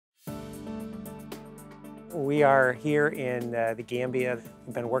We are here in the Gambia.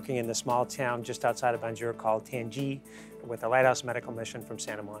 We've been working in the small town just outside of Banjul called Tangi with the Lighthouse Medical Mission from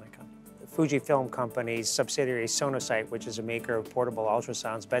Santa Monica. The Fujifilm Company's subsidiary Sonosite, which is a maker of portable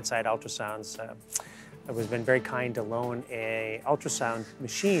ultrasounds, bedside ultrasounds, has been very kind to loan an ultrasound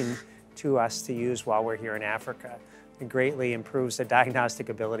machine to us to use while we're here in Africa. It greatly improves the diagnostic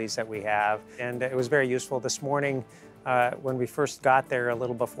abilities that we have, and it was very useful. This morning, when we first got there a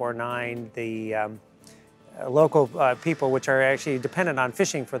little before 9, the local people, which are actually dependent on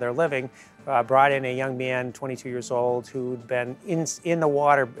fishing for their living, brought in a young man, 22 years old, who'd been in the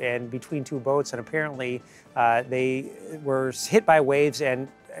water and between two boats, and apparently they were hit by waves and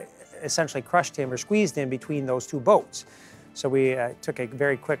essentially crushed him or squeezed him between those two boats. So we took a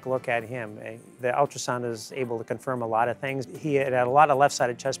very quick look at him. The ultrasound is able to confirm a lot of things. He had a lot of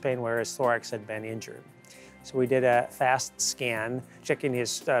left-sided chest pain where his thorax had been injured. So we did a fast scan, checking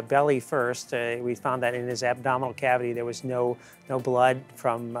his belly first. We found that in his abdominal cavity there was no blood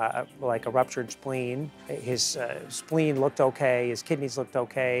from like a ruptured spleen. His spleen looked okay, his kidneys looked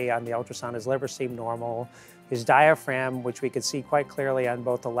okay. On the ultrasound, his liver seemed normal. His diaphragm, which we could see quite clearly on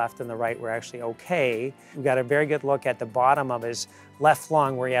both the left and the right, were actually okay. We got a very good look at the bottom of his left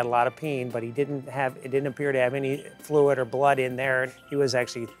lung where he had a lot of pain, but it didn't appear to have any fluid or blood in there. He was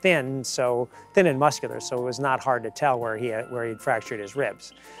actually thin and muscular, so it was not hard to tell where he'd fractured his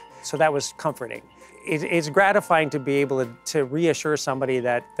ribs. So that was comforting. It's gratifying to be able to reassure somebody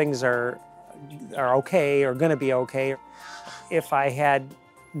that things are okay or gonna be okay. If I had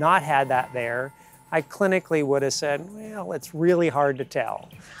not had that there, I clinically would have said, well, it's really hard to tell.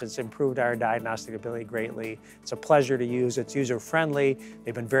 It's improved our diagnostic ability greatly. It's a pleasure to use. It's user-friendly.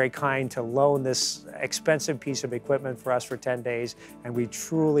 They've been very kind to loan this expensive piece of equipment for us for 10 days, and we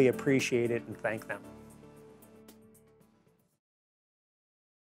truly appreciate it and thank them.